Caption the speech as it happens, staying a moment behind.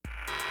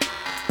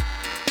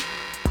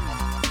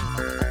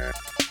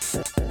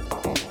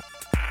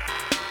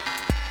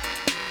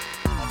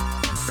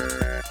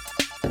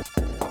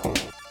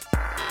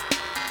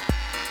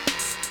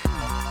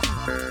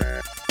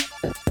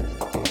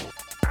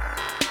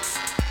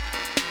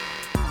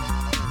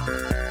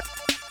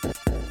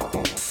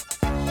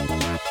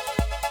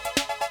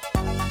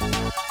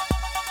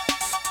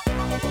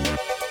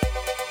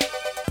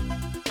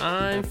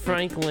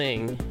Frank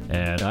Ling.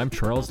 And I'm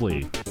Charles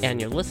Lee.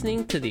 And you're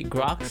listening to the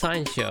Grok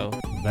Science Show.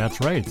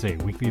 That's right, it's a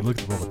weekly look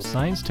at the world of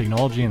science,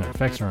 technology, and their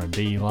effects on our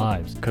daily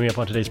lives. Coming up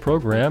on today's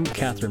program,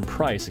 Catherine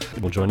Price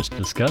will join us to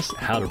discuss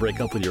how to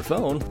break up with your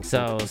phone.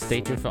 So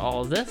stay tuned for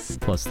all of this.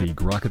 Plus the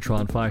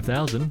Grokatron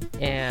 5000.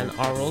 And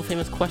our world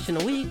famous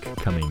question a week.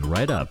 Coming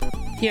right up.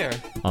 Here.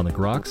 On the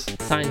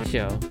Groks Science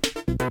Show.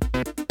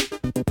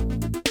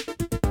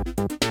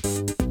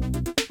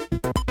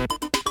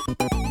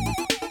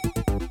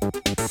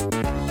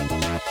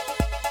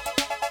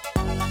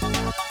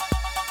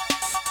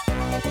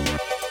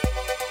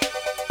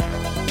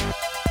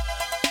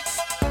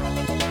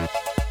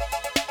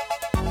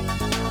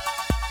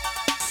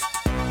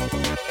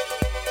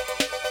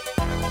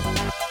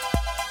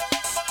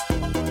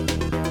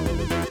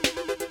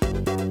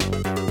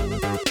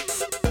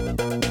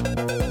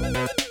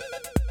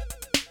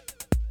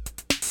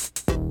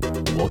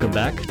 Welcome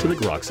back to the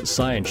Groks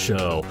Science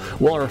Show.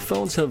 Well, our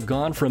phones have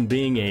gone from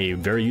being a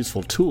very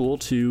useful tool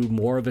to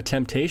more of a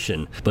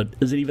temptation. But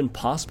is it even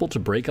possible to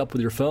break up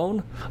with your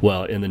phone?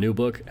 Well, in the new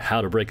book,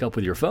 How to Break Up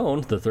with Your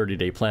Phone, The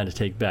 30-Day Plan to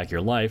Take Back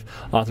Your Life,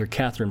 author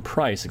Catherine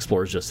Price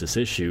explores just this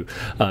issue.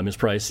 Ms.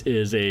 Price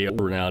is a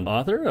renowned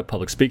author, a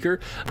public speaker.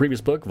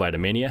 Previous book,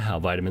 Vitamania, How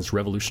Vitamins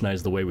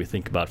Revolutionize the Way We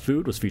Think About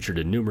Food, was featured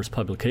in numerous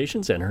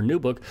publications. And her new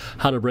book,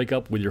 How to Break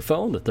Up with Your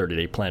Phone, The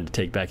 30-Day Plan to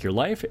Take Back Your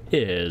Life,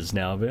 is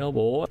now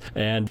available.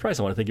 And Price,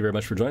 I want to thank you very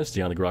much for joining us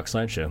today on the Grok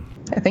Science Show.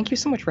 Thank you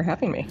so much for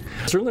having me.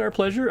 Certainly our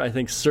pleasure. I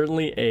think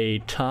certainly a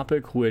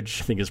topic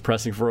which I think is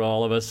pressing for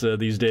all of us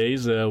these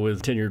days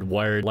with tenured,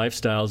 wired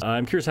lifestyles.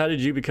 I'm curious, how did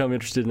you become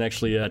interested in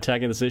actually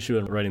attacking this issue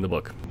and writing the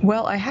book?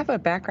 Well, I have a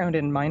background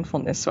in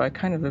mindfulness, so I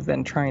kind of have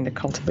been trying to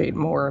cultivate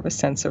more of a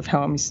sense of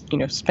how I'm,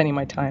 spending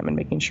my time and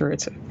making sure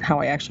it's how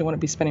I actually want to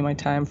be spending my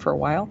time for a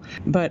while.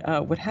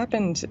 But what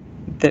happened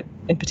that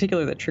in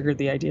particular that triggered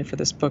the idea for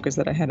this book is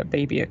that I had a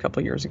baby a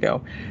couple years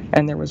ago,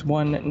 and there was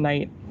one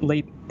night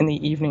late in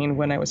the evening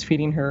when I was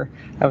feeding her.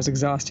 I was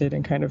exhausted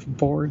and kind of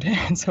bored,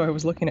 and so I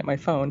was looking at my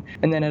phone,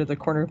 and then out of the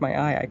corner of my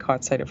eye I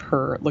caught sight of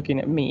her looking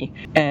at me.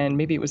 And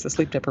maybe it was the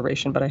sleep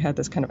deprivation, but I had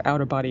this kind of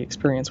out-of-body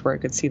experience where I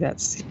could see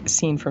that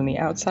scene from the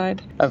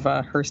outside of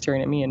her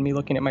staring at me and me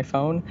looking at my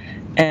phone,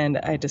 and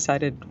I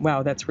decided,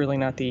 wow, that's really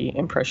not the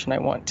impression I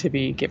want to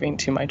be giving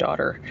to my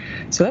daughter.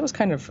 So that was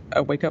kind of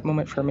a wake-up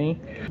moment for me.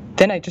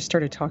 Then I just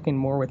started talking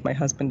more with my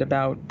husband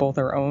about both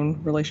our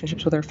own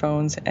relationships with our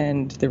phones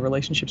and the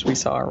relationships we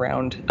saw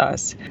around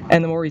us.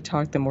 And the more we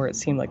talked, the more it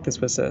seemed like this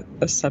was a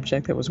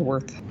subject that was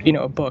worth,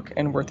 a book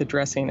and worth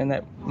addressing, and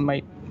that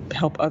might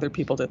help other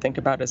people to think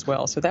about as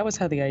well. So that was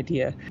how the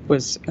idea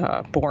was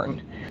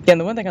born. And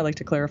the one thing I like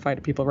to clarify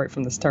to people right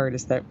from the start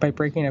is that by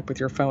breaking up with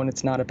your phone,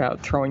 it's not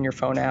about throwing your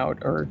phone out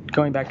or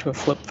going back to a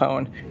flip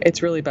phone.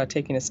 It's really about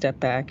taking a step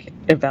back,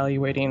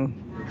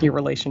 evaluating your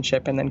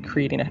relationship, and then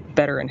creating a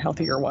better and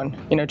healthier one.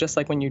 Just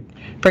like when you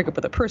break up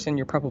with a person,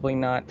 you're probably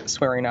not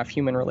swearing off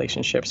human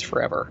relationships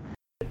forever.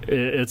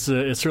 It's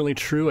certainly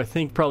true. I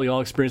think probably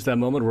all experience that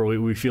moment where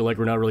we feel like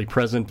we're not really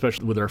present,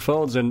 especially with our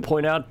phones, and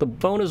point out the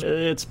phone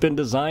it's been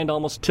designed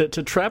almost to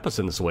trap us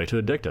in this way, to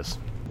addict us.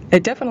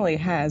 It definitely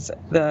has.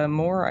 The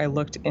more I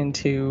looked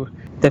into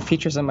the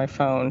features on my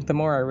phone, the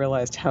more I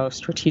realized how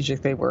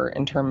strategic they were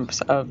in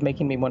terms of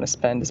making me want to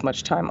spend as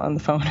much time on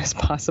the phone as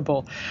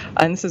possible.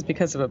 And this is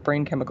because of a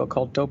brain chemical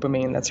called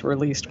dopamine that's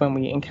released when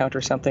we encounter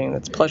something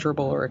that's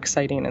pleasurable or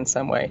exciting in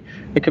some way.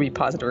 It could be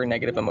positive or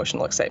negative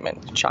emotional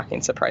excitement,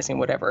 shocking, surprising,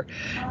 whatever.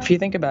 If you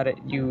think about it,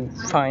 you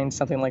find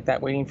something like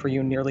that waiting for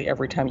you nearly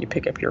every time you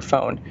pick up your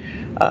phone,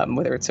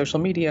 whether it's social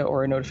media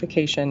or a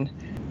notification.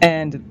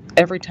 And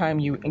every time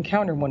you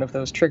encounter one of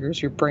those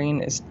triggers, your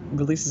brain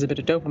releases a bit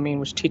of dopamine,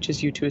 which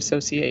teaches you to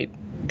associate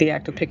the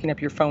act of picking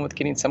up your phone with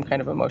getting some kind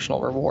of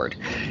emotional reward.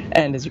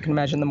 And as you can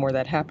imagine, the more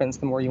that happens,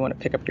 the more you want to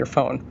pick up your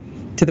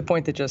phone, to the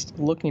point that just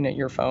looking at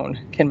your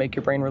phone can make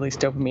your brain release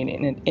dopamine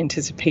in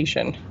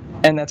anticipation.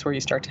 And that's where you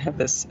start to have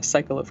this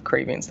cycle of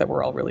cravings that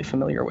we're all really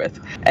familiar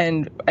with.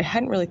 And I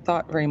hadn't really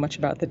thought very much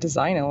about the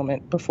design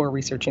element before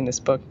researching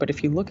this book, but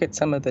if you look at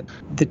some of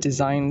the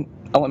design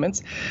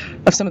elements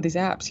of some of these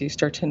apps, you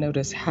start to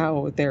notice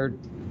how they're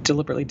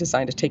deliberately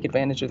designed to take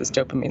advantage of this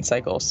dopamine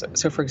cycle.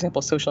 So for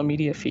example, social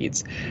media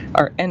feeds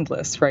are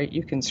endless, right?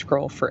 You can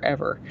scroll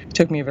forever. It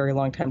took me a very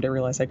long time to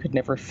realize I could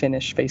never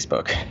finish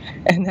Facebook.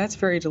 And that's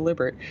very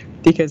deliberate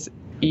because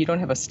you don't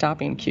have a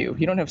stopping cue.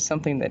 You don't have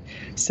something that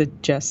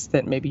suggests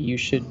that maybe you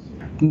should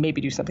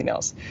do something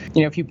else.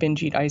 If you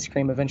binge eat ice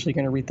cream, eventually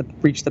you're going to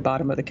reach the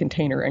bottom of the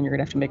container and you're going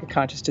to have to make a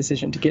conscious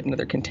decision to get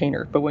another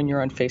container. But when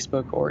you're on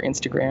Facebook or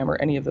Instagram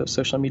or any of those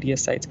social media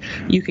sites,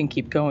 you can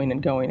keep going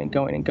and going and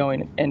going and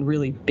going and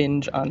really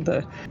binge on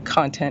the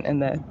content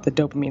and the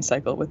dopamine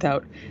cycle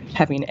without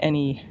having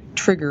any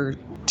trigger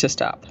to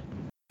stop.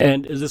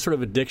 And is this sort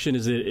of addiction,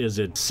 is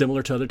it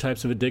similar to other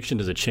types of addiction?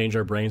 Does it change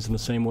our brains in the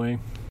same way?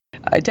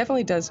 It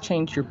definitely does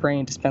change your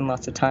brain to spend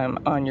lots of time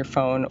on your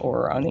phone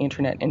or on the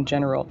internet in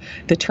general.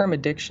 The term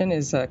addiction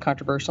is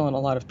controversial, and a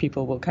lot of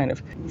people will kind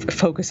of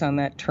focus on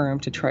that term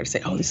to try to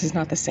say, oh, this is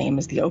not the same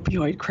as the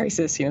opioid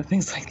crisis,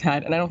 things like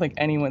that. And I don't think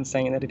anyone's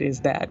saying that it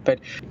is that, but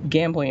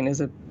gambling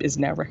is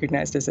now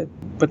recognized as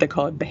what they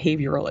call a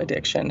behavioral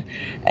addiction.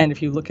 And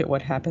if you look at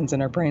what happens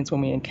in our brains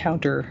when we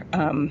encounter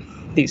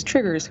these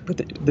triggers with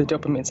the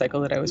dopamine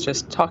cycle that I was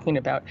just talking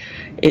about,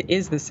 it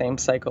is the same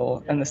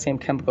cycle and the same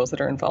chemicals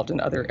that are involved in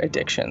other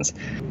addictions.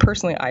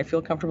 Personally, I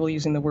feel comfortable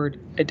using the word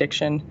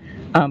addiction,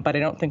 but I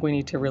don't think we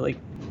need to really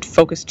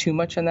focus too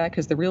much on that,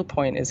 because the real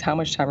point is how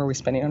much time are we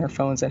spending on our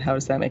phones and how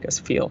does that make us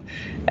feel?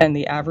 And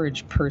the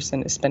average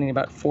person is spending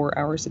about 4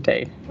 hours a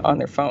day on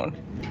their phone,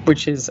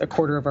 which is a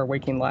quarter of our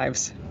waking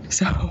lives.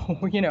 So,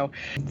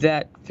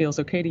 that feels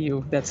okay to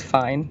you, that's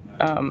fine.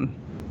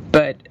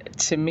 But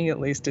to me,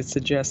 at least, it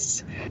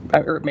suggests,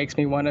 or it makes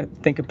me want to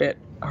think a bit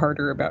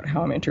harder about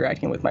how I'm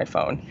interacting with my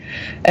phone.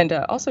 And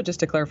also, just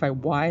to clarify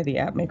why the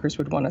app makers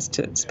would want us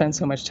to spend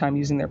so much time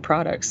using their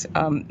products,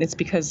 it's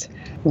because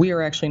we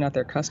are actually not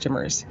their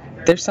customers.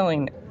 They're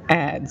selling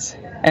ads,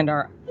 and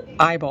our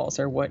eyeballs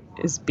are what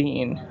is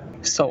being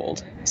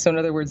sold. So in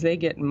other words, they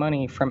get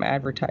money from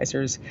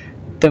advertisers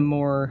the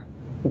more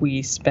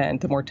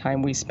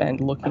time we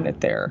spend looking at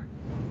their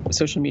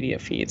social media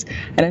feeds.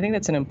 And I think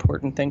that's an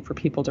important thing for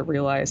people to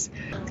realize,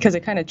 because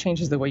it kind of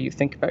changes the way you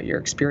think about your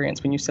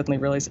experience when you suddenly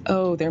realize,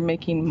 oh, they're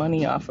making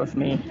money off of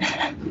me.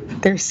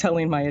 They're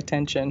selling my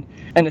attention.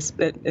 And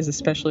it is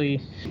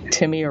especially,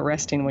 to me,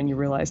 arresting when you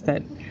realize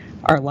that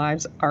our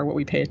lives are what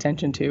we pay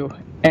attention to.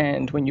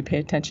 And when you pay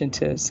attention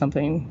to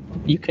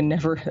something, you can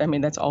never,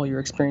 that's all you're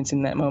experiencing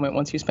in that moment.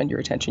 Once you spend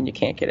your attention, you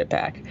can't get it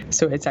back.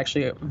 So it's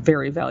actually a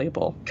very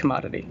valuable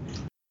commodity.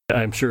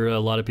 I'm sure a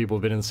lot of people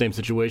have been in the same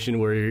situation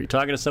where you're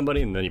talking to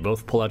somebody and then you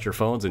both pull out your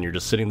phones and you're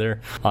just sitting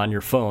there on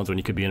your phones when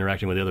you could be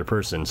interacting with the other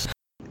person.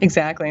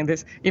 Exactly. And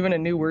there's even a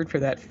new word for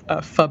that,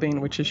 phubbing,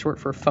 which is short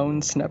for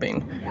phone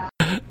snubbing.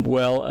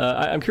 Well,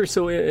 I'm curious,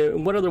 so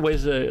what other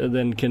ways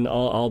then can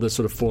all this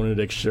sort of phone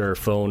addiction or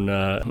phone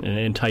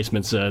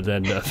enticements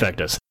then affect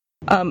us?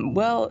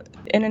 Well,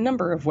 in a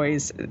number of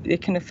ways.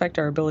 It can affect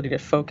our ability to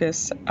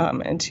focus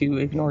and to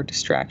ignore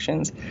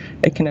distractions.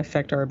 It can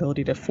affect our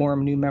ability to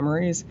form new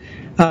memories.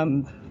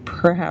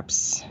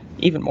 Perhaps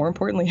even more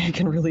importantly, it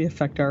can really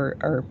affect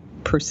our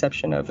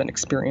perception of an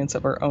experience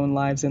of our own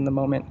lives in the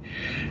moment.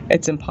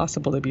 It's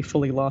impossible to be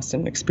fully lost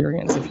in an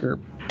experience if you're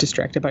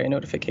distracted by a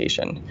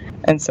notification.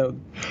 And so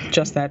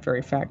just that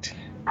very fact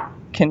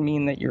can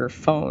mean that your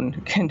phone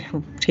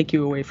can take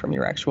you away from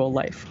your actual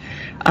life.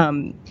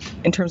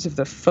 In terms of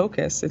the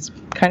focus, it's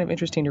kind of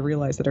interesting to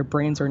realize that our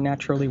brains are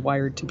naturally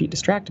wired to be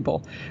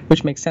distractible,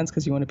 which makes sense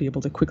because you want to be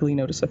able to quickly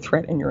notice a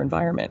threat in your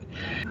environment.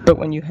 But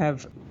when you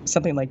have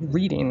something like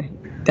reading,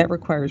 that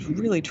requires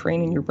really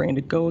training your brain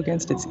to go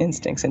against its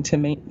instincts and to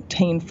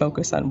maintain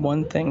focus on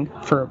one thing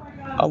for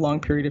a long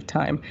period of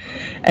time.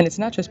 And it's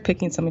not just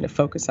picking something to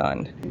focus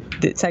on.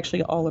 It's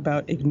actually all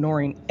about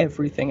ignoring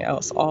everything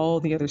else, all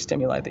the other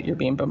stimuli that you're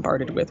being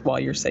bombarded with while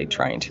you're, say,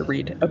 trying to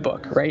read a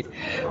book, right?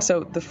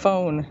 So the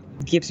phone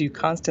gives you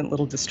constant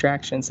little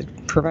distractions.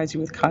 It provides you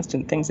with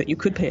constant things that you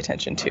could pay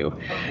attention to.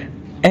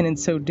 And in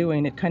so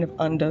doing, it kind of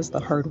undoes the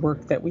hard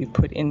work that we've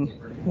put in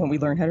when we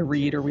learn how to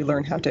read or we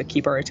learn how to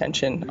keep our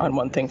attention on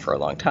one thing for a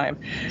long time.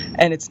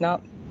 And it's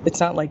not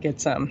like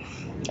it's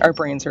our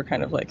brains are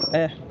kind of like,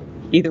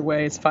 either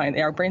way, it's fine.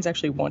 Our brains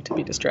actually want to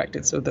be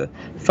distracted. So the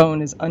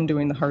phone is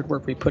undoing the hard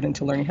work we put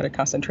into learning how to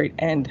concentrate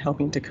and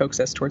helping to coax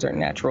us towards our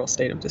natural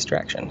state of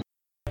distraction.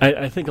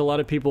 I think a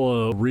lot of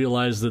people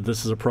realize that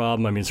this is a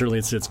problem. Certainly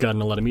it's gotten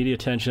a lot of media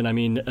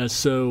attention.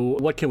 So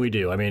what can we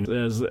do?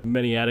 As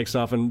many addicts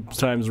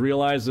oftentimes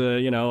realize,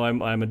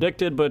 I'm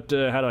addicted, but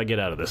how do I get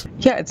out of this?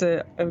 Yeah, it's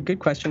a good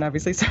question,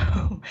 obviously. So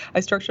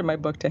I structured my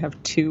book to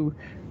have two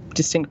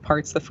distinct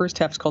parts. The first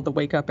half is called The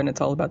Wake Up, and it's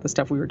all about the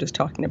stuff we were just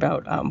talking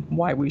about,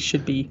 why we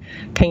should be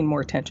paying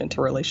more attention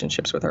to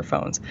relationships with our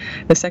phones.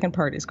 The second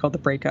part is called The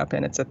Breakup,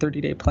 and it's a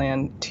 30-day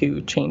plan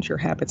to change your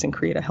habits and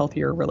create a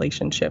healthier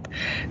relationship.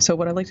 So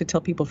what I like to tell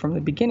people from the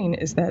beginning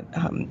is that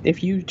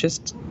if you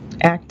just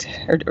act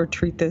or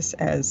treat this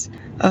as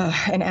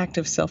an act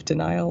of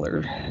self-denial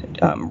or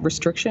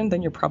restriction,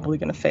 then you're probably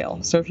going to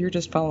fail. So if you're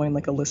just following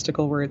like a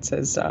listicle where it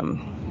says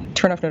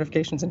turn off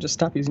notifications and just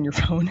stop using your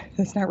phone,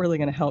 that's not really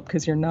going to help,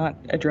 because you're not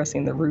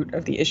addressing the root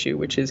of the issue,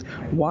 which is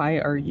why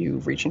are you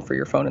reaching for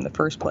your phone in the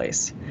first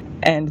place?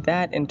 And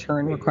that in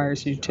turn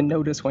requires you to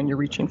notice when you're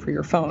reaching for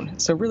your phone.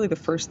 So really the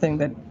first thing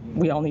that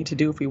we all need to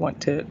do if we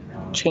want to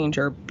change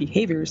our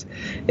behaviors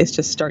is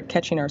just start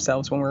catching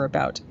ourselves when we're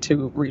about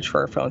to reach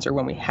for our phones or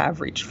when we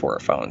have reached for our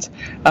phones.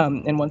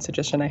 And one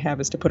suggestion I have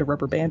is to put a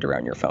rubber band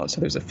around your phone.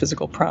 So there's a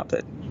physical prompt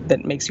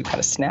that makes you kind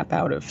of snap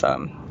out of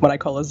what I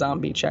call a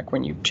zombie check,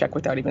 when you check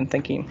without even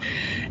thinking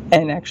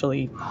and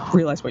actually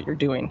realize what you're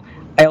doing.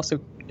 I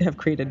also have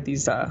created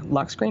these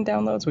lock screen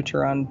downloads, which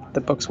are on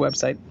the book's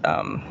website,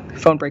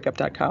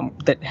 phonebreakup.com,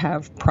 that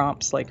have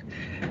prompts like,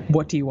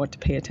 what do you want to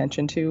pay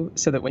attention to,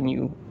 so that when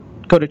you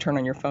go to turn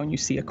on your phone, you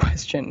see a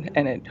question,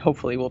 and it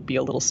hopefully will be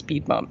a little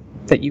speed bump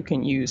that you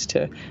can use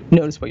to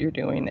notice what you're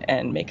doing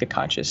and make a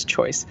conscious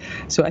choice.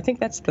 So I think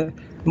that's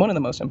one of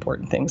the most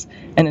important things.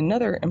 And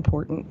another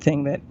important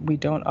thing that we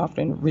don't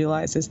often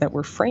realize is that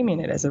we're framing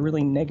it as a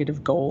really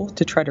negative goal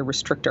to try to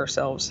restrict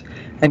ourselves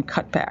and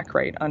cut back,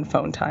 right, on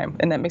phone time.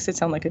 And that makes it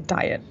sound like a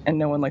diet, and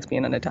no one likes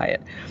being on a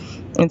diet.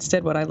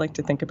 Instead, what I like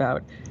to think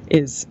about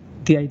is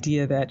the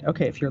idea that,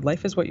 okay, if your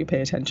life is what you pay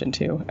attention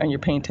to, and you're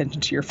paying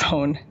attention to your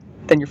phone,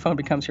 then your phone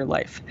becomes your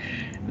life.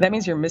 That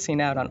means you're missing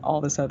out on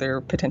all this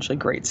other potentially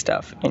great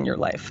stuff in your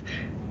life.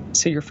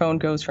 So your phone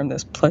goes from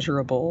this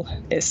pleasurable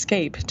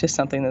escape to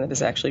something that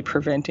is actually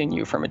preventing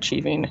you from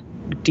achieving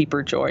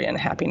deeper joy and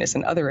happiness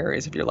in other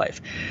areas of your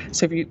life.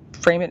 So if you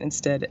frame it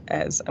instead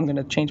as, I'm going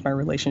to change my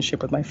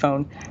relationship with my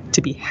phone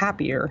to be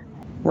happier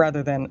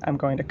rather than I'm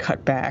going to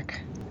cut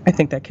back, I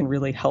think that can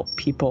really help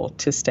people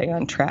to stay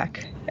on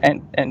track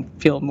and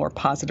feel more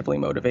positively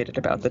motivated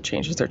about the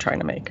changes they're trying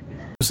to make.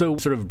 So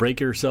sort of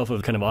break yourself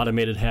of kind of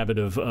automated habit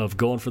of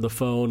going for the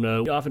phone.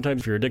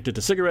 Oftentimes if you're addicted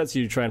to cigarettes,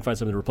 you try and find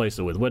something to replace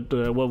it with. What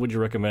would you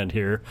recommend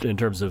here in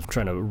terms of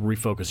trying to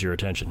refocus your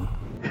attention?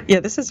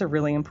 Yeah, this is a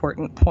really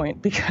important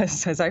point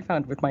because as I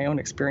found with my own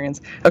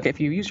experience, okay,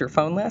 if you use your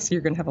phone less,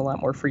 you're going to have a lot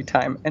more free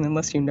time. And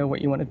unless you know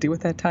what you want to do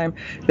with that time,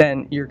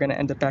 then you're going to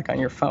end up back on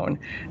your phone.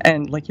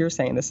 And like you're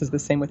saying, this is the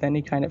same with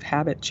any kind of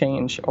habit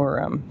change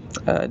or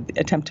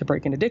attempt to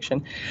break an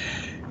addiction.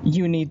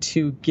 You need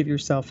to give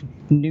yourself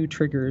new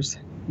triggers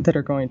that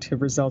are going to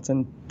result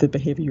in the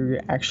behavior you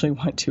actually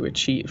want to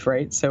achieve,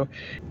 right? So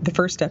the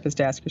first step is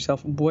to ask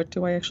yourself, what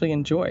do I actually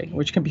enjoy?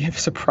 Which can be a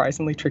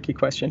surprisingly tricky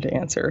question to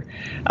answer.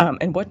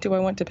 And what do I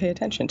want to pay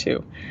attention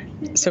to?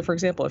 So for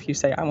example, if you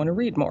say, I want to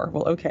read more,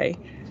 well, okay,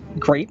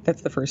 great,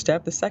 that's the first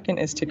step. The second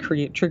is to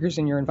create triggers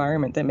in your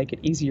environment that make it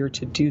easier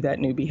to do that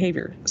new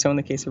behavior. So in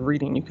the case of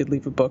reading, you could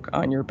leave a book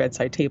on your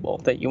bedside table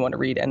that you want to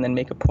read and then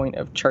make a point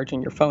of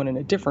charging your phone in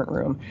a different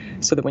room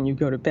so that when you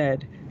go to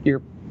bed,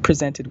 you're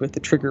presented with the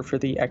trigger for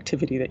the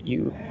activity that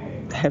you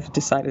have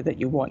decided that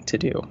you want to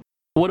do.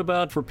 What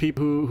about for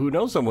people who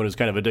know someone who's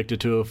kind of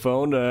addicted to a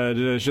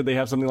phone? Should they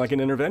have something like an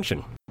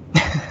intervention?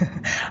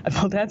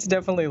 Well, that's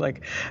definitely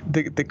like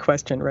the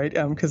question, right?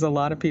 Because a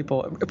lot of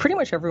people, pretty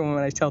much everyone,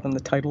 when I tell them the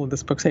title of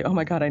this book, say, oh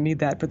my God, I need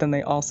that. But then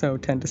they also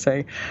tend to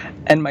say,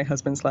 and my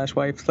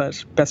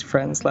husband/wife/best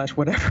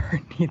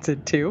friend/whatever needs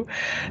it too.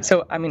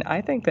 So, I mean,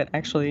 I think that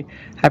actually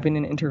having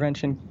an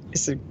intervention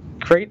is a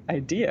great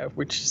idea,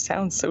 which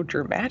sounds so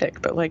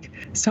dramatic, but like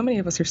so many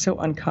of us are so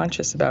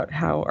unconscious about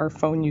how our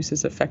phone use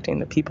is affecting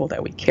the people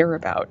that we care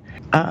about.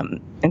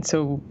 And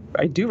so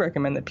I do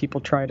recommend that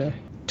people try to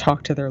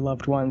talk to their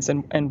loved ones.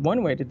 And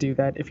one way to do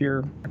that, if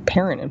you're a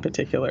parent in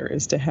particular,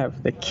 is to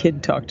have the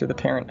kid talk to the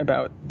parent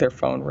about their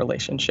phone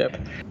relationship,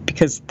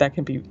 because that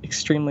can be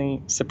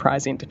extremely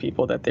surprising to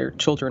people that their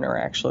children are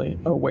actually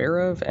aware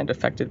of and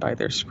affected by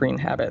their screen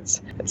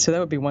habits. So that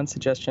would be one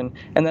suggestion.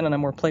 And then on a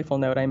more playful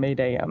note, I made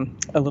a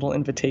little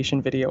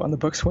invitation video on the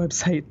book's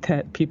website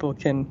that people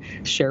can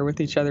share with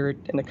each other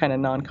in a kind of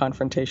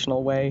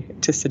non-confrontational way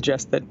to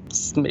suggest that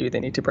maybe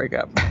they need to break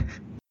up.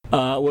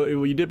 Well,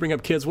 you did bring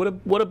up kids.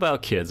 What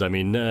about kids? I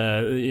mean,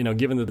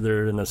 given that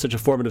they're in such a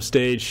formative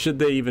stage, should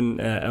they even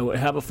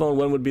have a phone?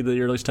 When would be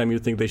the earliest time you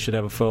think they should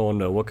have a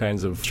phone? What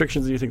kinds of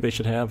restrictions do you think they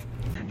should have?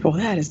 Well,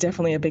 that is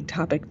definitely a big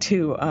topic,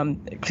 too,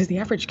 because the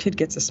average kid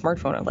gets a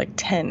smartphone at like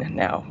 10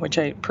 now, which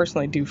I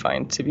personally do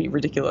find to be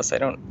ridiculous. I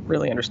don't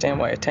really understand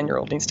why a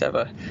 10-year-old needs to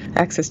have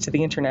access to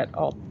the internet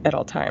at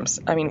all times.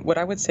 I mean, what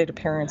I would say to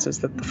parents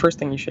is that the first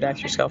thing you should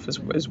ask yourself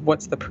is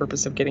what's the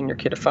purpose of getting your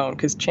kid a phone?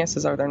 Because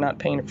chances are they're not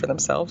paying it for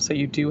themselves. So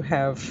you do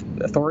have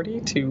authority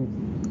to,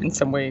 in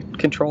some way,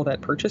 control that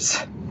purchase.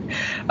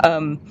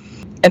 And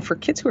for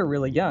kids who are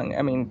really young,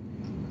 I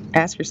mean,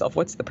 ask yourself,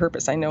 what's the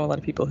purpose? I know a lot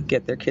of people who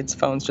get their kids'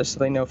 phones just so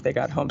they know if they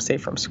got home safe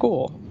from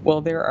school.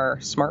 Well, there are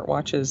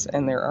smartwatches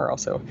and there are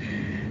also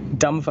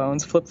dumb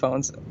phones, flip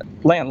phones,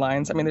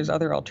 landlines. I mean, there's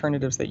other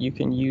alternatives that you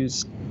can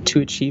use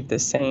to achieve the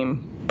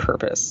same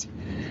purpose.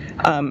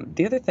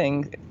 The other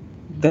thing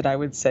that I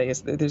would say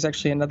is that there's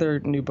actually another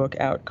new book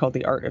out called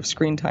The Art of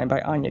Screen Time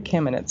by Anya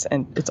Kamenetz,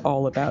 and it's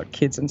all about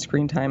kids and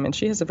screen time. And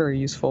she has a very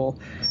useful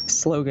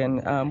slogan,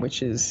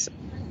 which is,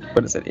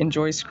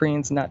 enjoy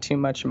screens, not too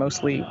much,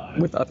 mostly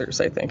with others,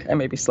 I think. I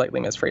may be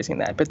slightly misphrasing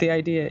that. But the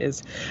idea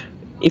is,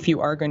 if you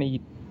are going to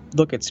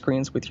look at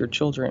screens with your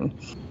children,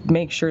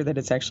 make sure that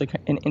it's actually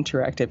an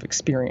interactive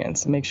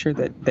experience. Make sure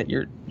that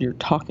you're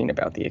talking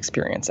about the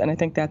experience. And I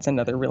think that's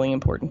another really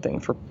important thing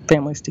for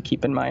families to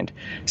keep in mind.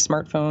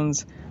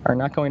 Smartphones are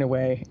not going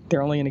away.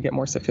 They're only going to get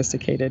more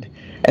sophisticated.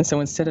 And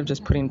so instead of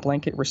just putting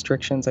blanket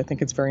restrictions, I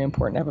think it's very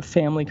important to have a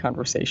family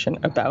conversation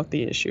about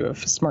the issue of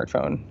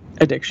smartphone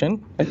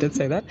addiction. I did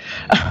say that.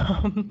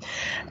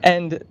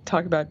 And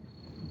talk about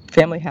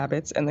family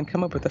habits and then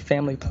come up with a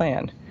family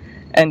plan.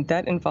 And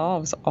that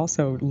involves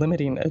also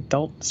limiting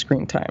adult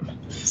screen time.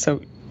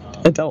 So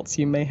adults,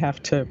 you may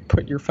have to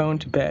put your phone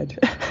to bed.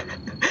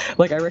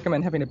 Like I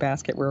recommend having a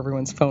basket where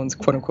everyone's phones,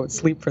 quote unquote,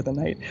 sleep for the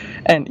night.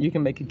 And you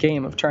can make a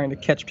game of trying to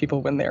catch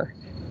people when they're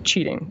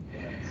cheating.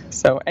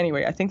 So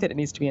anyway, I think that it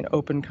needs to be an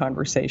open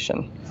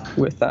conversation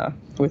with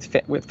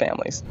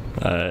families.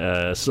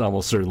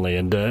 Almost certainly,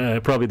 and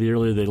probably the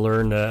earlier they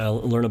learn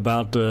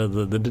about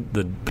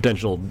the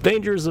potential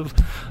dangers of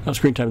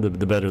screen time,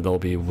 the better they'll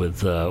be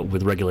with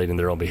regulating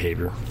their own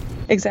behavior.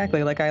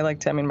 Exactly. My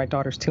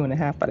daughter's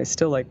 2.5, but I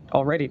still like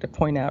already to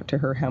point out to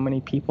her how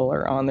many people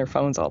are on their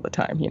phones all the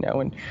time,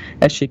 and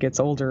as she gets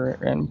older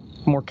and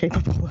more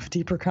capable of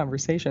deeper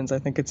conversations, I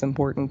think it's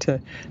important to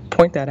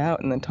point that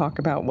out and then talk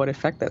about what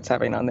effect that's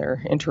having on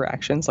their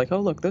interactions. Like, oh,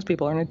 look, those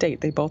people are on a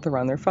date. They both are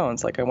on their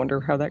phones. Like, I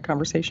wonder how that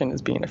conversation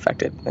is being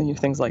affected, and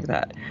things like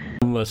that.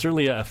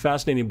 Certainly a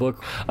fascinating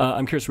book.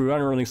 I'm curious, we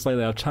are running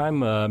slightly out of time.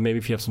 Maybe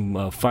if you have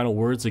some final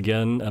words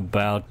again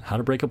about how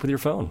to break up with your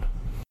phone.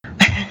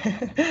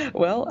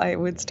 Well, I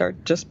would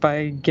start just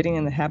by getting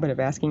in the habit of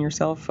asking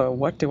yourself,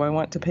 what do I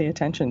want to pay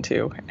attention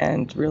to,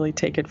 and really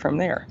take it from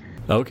there.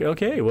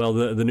 Okay. Well,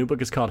 the new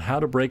book is called How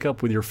to Break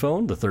Up with Your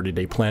Phone, The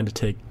 30-Day Plan to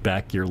Take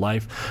Back Your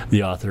Life.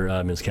 The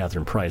author, Ms.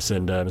 Catherine Price.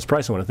 And Ms.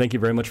 Price, I want to thank you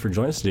very much for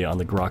joining us today on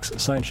the Groks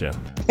Science Show.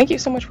 Thank you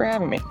so much for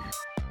having me.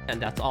 And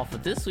that's all for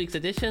this week's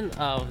edition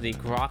of the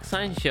Grok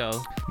Science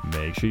Show.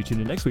 Make sure you tune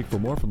in next week for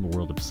more from the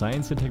world of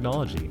science and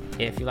technology.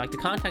 If you'd like to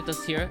contact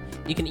us here,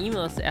 you can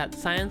email us at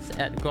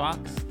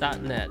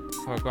science@groks.net.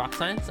 For Grok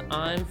Science,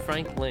 I'm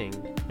Frank Ling.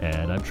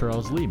 And I'm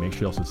Charles Lee. Make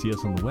sure you also see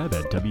us on the web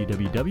at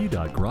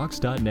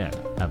www.groks.net.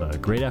 Have a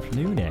great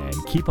afternoon and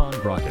keep on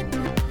grokking.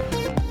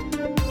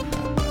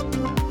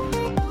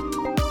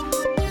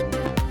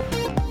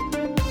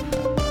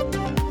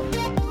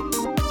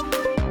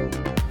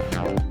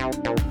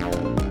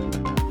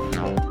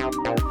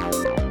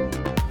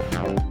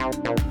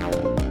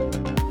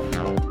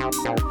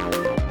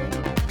 Thank you.